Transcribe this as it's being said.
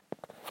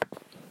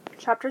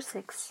Chapter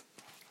 6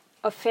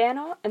 Of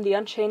Fëanor and the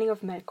Unchaining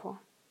of Melkor.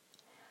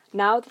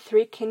 Now the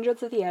three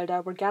kindreds of the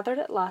Eldar were gathered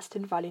at last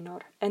in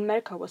Valinor, and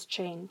Melkor was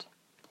chained.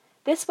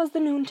 This was the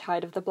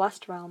noontide of the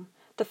blessed realm,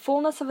 the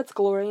fullness of its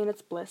glory and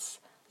its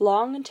bliss,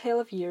 long in tale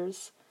of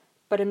years,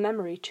 but in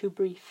memory too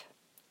brief.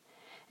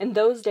 In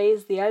those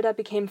days the Eldar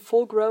became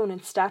full-grown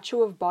in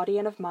stature of body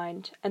and of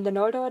mind, and the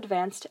Noldor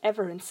advanced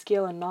ever in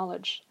skill and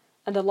knowledge,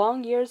 and the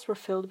long years were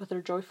filled with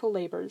their joyful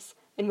labours,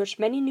 in which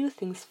many new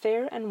things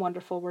fair and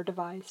wonderful were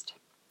devised.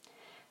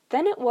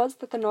 Then it was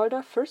that the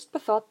Noldor first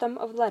bethought them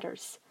of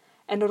letters,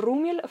 and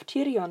Rúmil of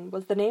Tirion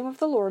was the name of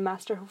the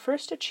lore-master who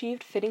first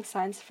achieved fitting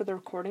signs for the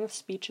recording of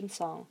speech and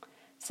song,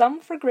 some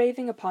for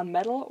graving upon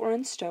metal or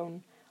in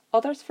stone,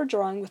 others for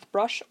drawing with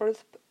brush or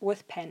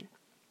with pen.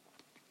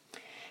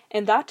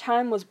 In that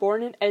time was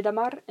born in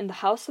Eldamar, in the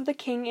house of the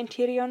king in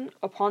Tirion,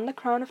 upon the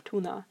crown of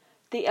Tuna,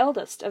 the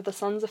eldest of the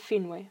sons of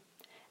Finwë,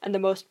 and the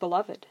most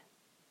beloved.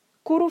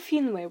 Cúru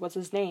Finwë was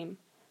his name,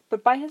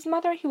 but by his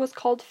mother he was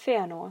called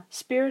Fëanor,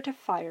 spirit of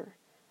fire,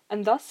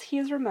 and thus he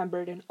is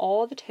remembered in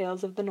all the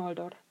tales of the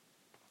Noldor.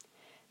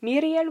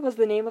 Míriel was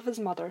the name of his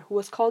mother, who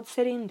was called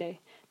Serinde,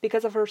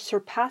 because of her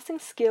surpassing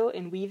skill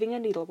in weaving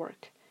and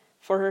needlework,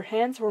 for her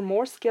hands were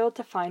more skilled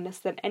to fineness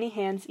than any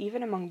hands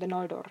even among the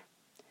Noldor.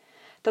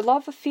 The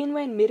love of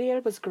Finwë and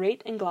Míriel was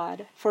great and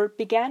glad, for it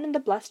began in the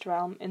blessed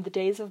realm in the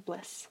days of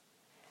bliss.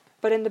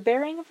 But in the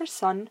bearing of her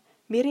son,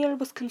 Míriel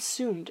was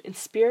consumed in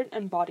spirit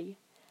and body,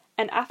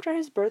 and after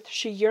his birth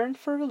she yearned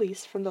for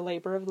release from the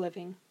labour of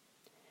living.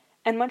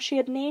 And when she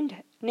had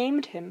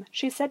named him,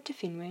 she said to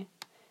Finwë,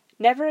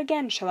 "Never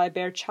again shall I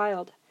bear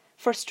child,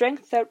 for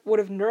strength that would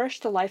have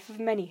nourished the life of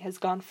many has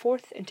gone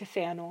forth into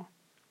Fëanor."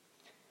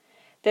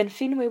 Then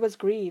Finwë was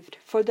grieved,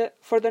 for the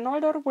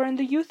Noldor were in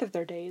the youth of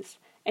their days,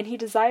 and he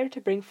desired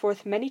to bring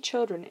forth many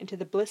children into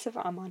the bliss of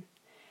Aman.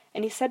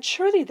 And he said,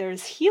 "Surely there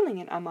is healing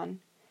in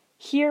Aman.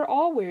 Here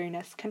all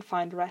weariness can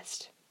find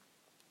rest."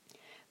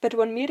 But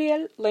when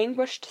Míriel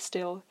languished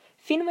still,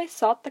 Finwë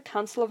sought the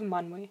counsel of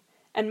Manwë,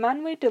 and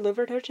Manwë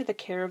delivered her to the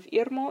care of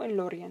Irmo and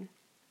Lórien.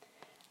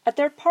 At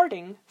their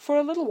parting, for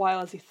a little while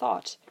as he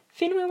thought,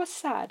 Finwë was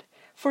sad,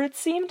 for it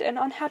seemed an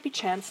unhappy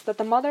chance that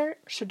the mother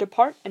should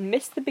depart and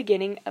miss the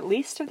beginning at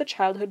least of the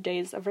childhood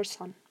days of her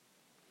son.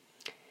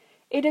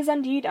 "It is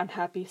indeed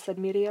unhappy," said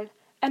Míriel,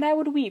 "and I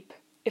would weep,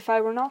 if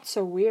I were not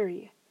so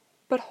weary.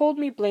 But hold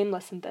me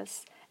blameless in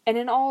this, and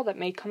in all that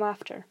may come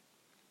after."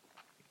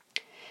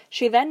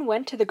 She then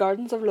went to the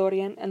gardens of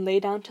Lórien and lay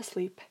down to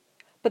sleep.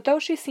 But though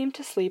she seemed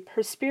to sleep,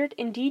 her spirit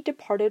indeed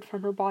departed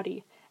from her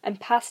body, and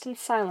passed in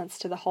silence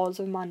to the halls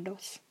of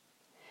Mandos.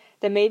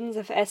 The maidens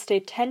of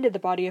Este tended the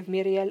body of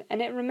Míriel,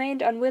 and it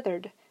remained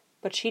unwithered,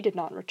 but she did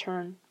not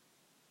return.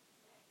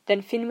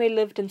 Then Finwë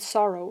lived in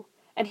sorrow,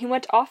 and he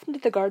went often to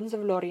the gardens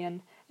of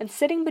Lórien, and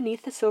sitting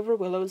beneath the silver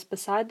willows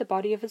beside the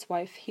body of his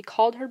wife, he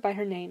called her by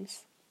her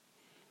names.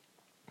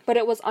 But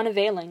it was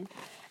unavailing,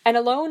 and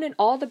alone in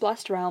all the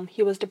blessed realm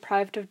he was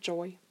deprived of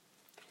joy.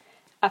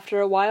 After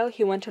a while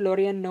he went to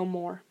Lórien no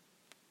more.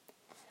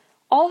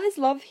 All his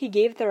love he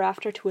gave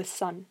thereafter to his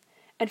son,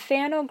 and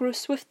Fëanor grew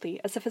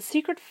swiftly as if a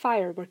secret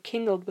fire were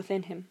kindled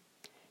within him.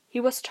 He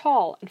was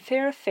tall and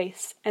fair of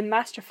face, and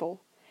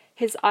masterful,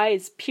 his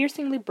eyes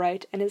piercingly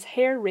bright and his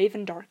hair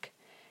raven dark,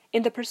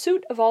 in the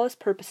pursuit of all his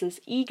purposes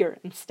eager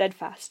and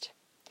steadfast.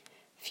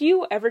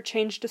 Few ever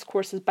changed his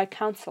courses by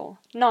counsel,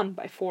 none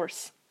by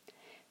force.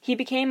 He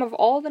became of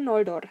all the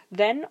Noldor,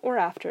 then or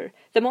after,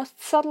 the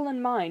most subtle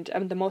in mind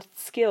and the most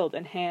skilled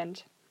in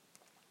hand.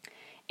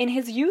 In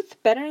his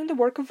youth, bettering the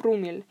work of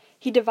Rúmil,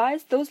 he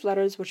devised those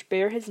letters which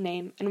bear his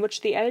name, and which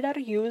the Eldar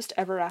used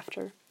ever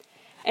after.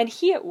 And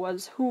he it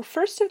was who,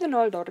 first of the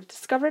Noldor,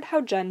 discovered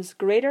how gems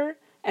greater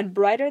and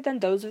brighter than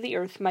those of the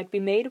earth might be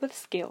made with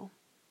skill.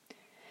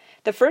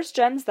 The first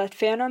gems that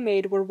Fëanor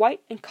made were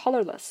white and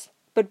colourless,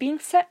 but being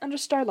set under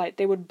starlight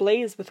they would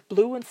blaze with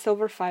blue and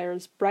silver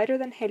fires brighter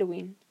than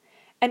Halloween.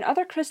 And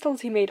other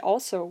crystals he made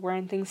also,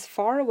 wherein things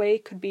far away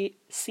could be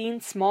seen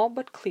small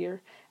but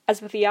clear,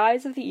 as with the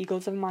eyes of the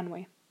eagles of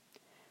Manwë.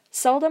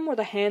 Seldom were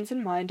the hands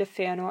and mind of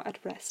Fëanor at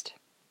rest.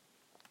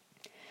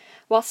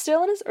 While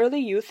still in his early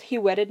youth he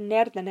wedded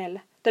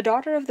Nerdanel, the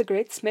daughter of the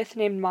great smith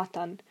named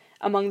Matan,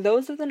 among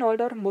those of the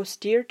Noldor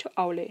most dear to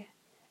Aule.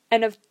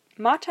 And of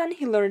Matan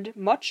he learned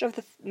much of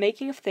the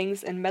making of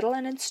things in metal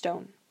and in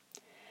stone.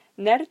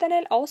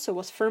 Nerdanel also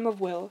was firm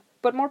of will,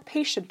 but more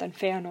patient than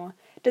Fëanor,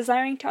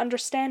 desiring to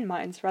understand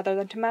minds rather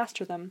than to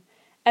master them,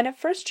 and at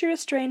first she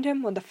restrained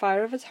him when the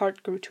fire of his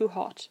heart grew too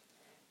hot.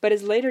 But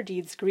his later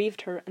deeds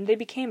grieved her, and they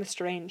became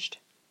estranged.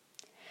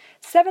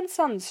 7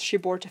 sons she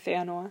bore to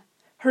Fëanor.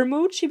 Her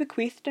mood she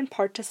bequeathed in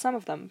part to some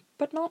of them,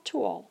 but not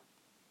to all.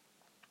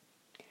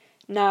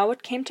 Now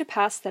it came to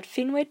pass that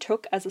Finwë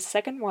took as a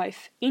second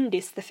wife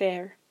Indis the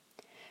Fair.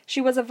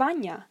 She was a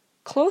Vanya,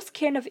 close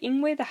kin of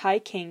Ingwë the High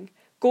King,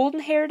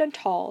 golden-haired and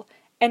tall,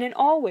 and in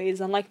all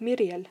ways unlike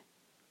Míriel.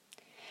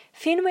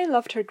 Finwë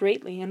loved her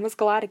greatly, and was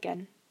glad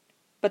again.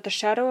 But the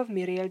shadow of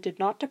Míriel did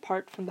not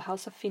depart from the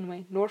house of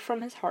Finwë, nor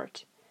from his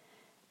heart,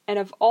 and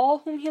of all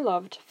whom he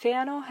loved,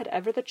 Fëanor had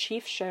ever the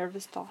chief share of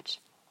his thought.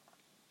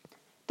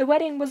 The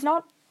wedding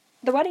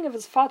of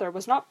his father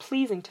was not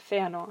pleasing to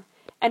Fëanor,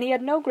 and he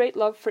had no great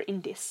love for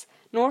Indis,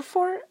 nor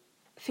for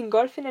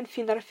Fingolfin and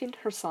Finarfin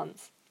her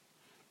sons.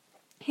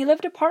 He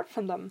lived apart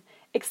from them,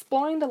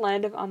 exploring the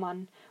land of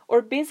Aman,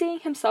 or busying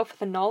himself with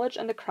the knowledge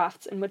and the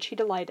crafts in which he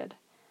delighted.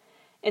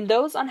 In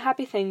those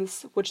unhappy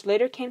things which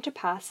later came to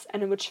pass,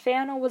 and in which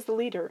Fëanor was the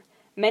leader,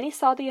 many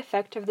saw the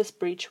effect of this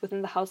breach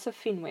within the house of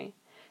Finwë,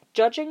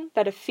 judging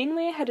that if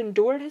Finwë had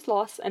endured his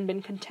loss and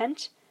been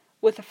content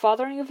with the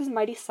fathering of his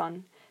mighty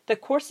son, the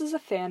courses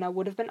of Fëanor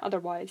would have been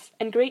otherwise,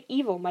 and great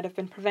evil might have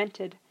been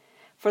prevented,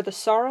 for the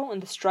sorrow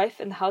and the strife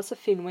in the house of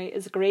Finwë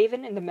is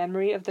graven in the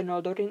memory of the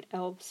Noldorin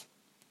elves.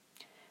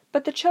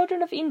 But the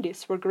children of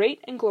Indis were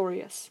great and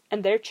glorious,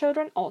 and their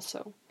children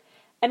also,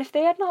 and if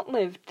they had not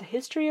lived, the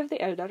history of the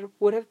Eldar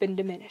would have been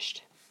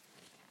diminished.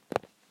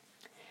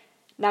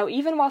 Now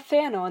even while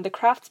Fëanor and the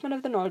craftsmen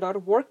of the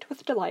Noldor worked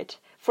with delight,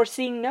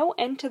 foreseeing no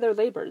end to their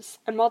labours,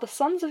 and while the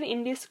sons of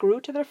Indis grew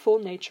to their full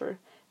nature,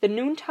 the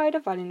noontide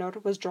of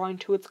Valinor was drawing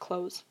to its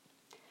close.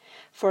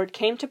 For it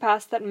came to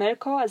pass that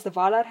Melkor, as the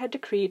Valar had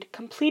decreed,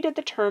 completed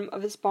the term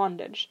of his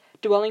bondage,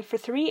 dwelling for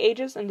 3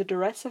 ages in the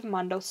duress of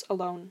Mandos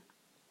alone.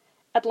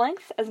 At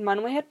length, as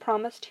Manwë had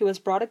promised, he was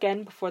brought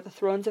again before the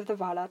thrones of the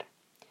Valar.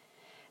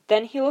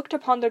 Then he looked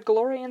upon their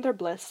glory and their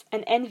bliss,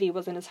 and envy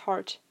was in his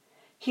heart.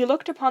 He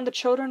looked upon the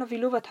children of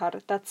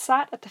Ilúvatar that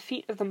sat at the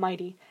feet of the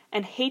mighty,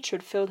 and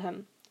hatred filled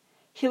him.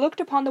 He looked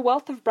upon the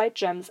wealth of bright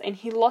gems, and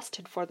he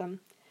lusted for them.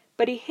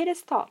 But he hid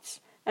his thoughts,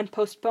 and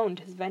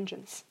postponed his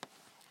vengeance.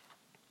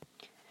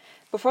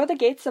 Before the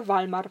gates of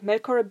Valmar,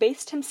 Melkor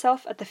abased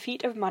himself at the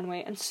feet of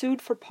Manwë and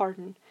sued for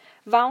pardon,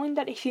 vowing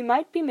that if he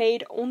might be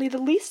made only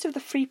the least of the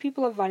free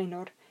people of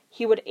Valinor,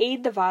 he would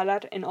aid the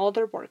Valar in all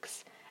their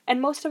works, and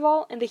most of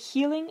all in the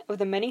healing of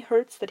the many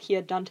hurts that he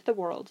had done to the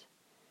world.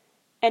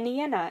 And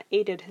Nienna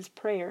aided his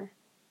prayer,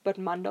 but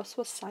Mandos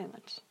was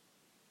silent.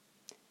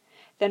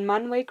 Then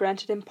Manwë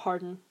granted him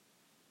pardon,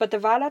 but the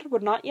Valar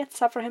would not yet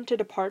suffer him to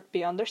depart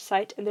beyond their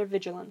sight and their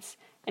vigilance,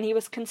 and he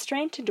was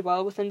constrained to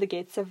dwell within the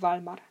gates of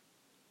Valmar.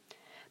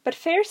 But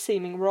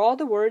fair-seeming were all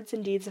the words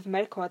and deeds of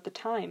Melkor at the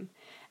time,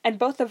 and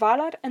both the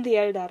Valar and the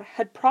Eldar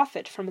had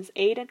profit from his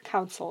aid and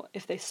counsel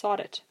if they sought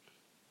it.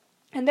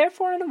 And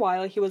therefore in a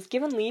while he was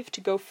given leave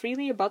to go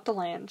freely about the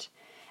land,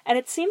 and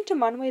it seemed to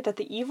Manwë that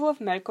the evil of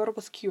Melkor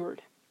was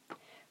cured.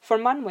 For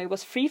Manwë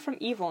was free from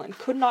evil and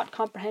could not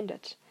comprehend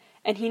it,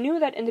 and he knew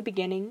that in the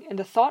beginning, in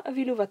the thought of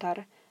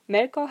Ilúvatar,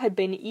 Melkor had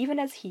been even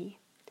as he,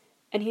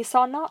 and he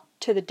saw not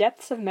to the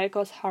depths of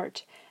Melkor's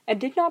heart, and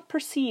did not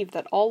perceive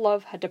that all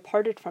love had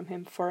departed from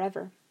him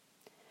forever.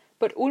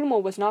 But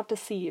Ulmo was not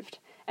deceived,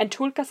 and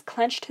Tulkas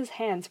clenched his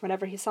hands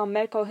whenever he saw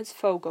Melkor his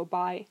foe go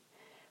by.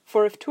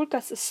 For if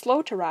Tulkas is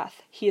slow to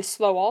wrath, he is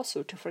slow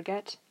also to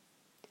forget.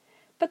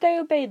 But they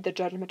obeyed the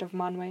judgment of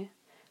Manwë,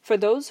 for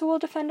those who will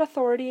defend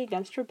authority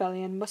against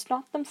rebellion must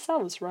not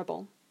themselves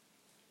rebel.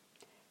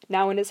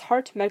 Now in his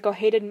heart Melkor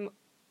hated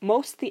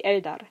most the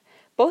Eldar,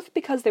 both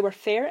because they were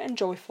fair and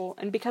joyful,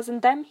 and because in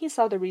them he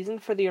saw the reason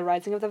for the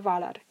arising of the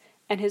Valar,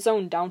 and his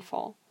own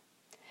downfall.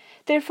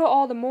 Therefore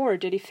all the more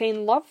did he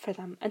feign love for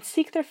them, and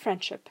seek their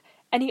friendship,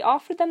 and he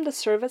offered them the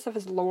service of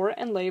his lore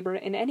and labour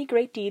in any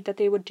great deed that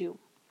they would do.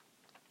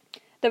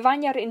 The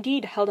Vanyar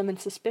indeed held him in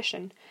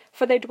suspicion,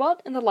 for they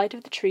dwelt in the light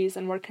of the trees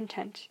and were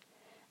content.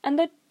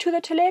 And to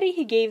the Teleri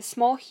he gave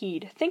small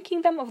heed,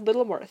 thinking them of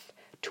little worth,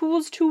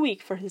 tools too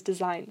weak for his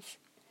designs.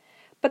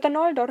 But the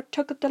Noldor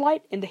took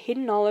delight in the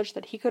hidden knowledge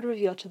that he could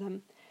reveal to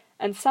them,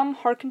 and some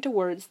hearkened to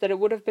words that it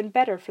would have been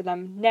better for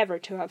them never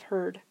to have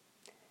heard.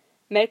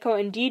 Melkor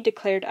indeed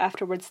declared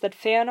afterwards that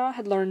Fëanor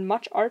had learned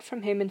much art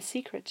from him in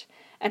secret,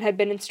 and had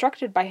been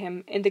instructed by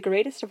him in the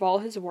greatest of all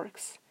his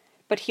works.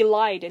 But he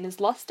lied in his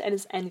lust and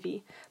his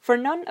envy, for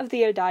none of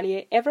the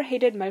Eldalia ever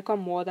hated Melkor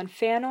more than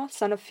Fëanor,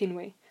 son of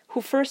Finwë,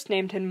 who first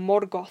named him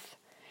Morgoth.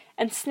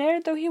 And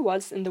snared though he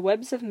was in the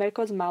webs of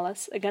Melkor's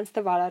malice against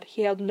the Valar,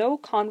 he held no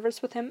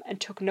converse with him and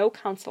took no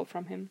counsel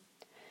from him.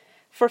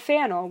 For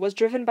Fëanor was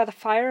driven by the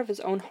fire of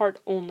his own heart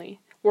only,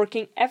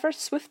 working ever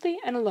swiftly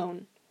and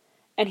alone.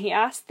 And he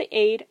asked the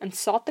aid and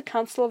sought the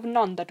counsel of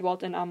none that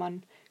dwelt in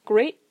Aman,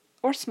 great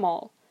or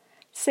small,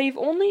 save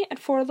only and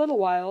for a little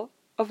while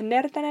of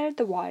Nerdanel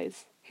the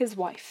wise, his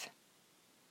wife.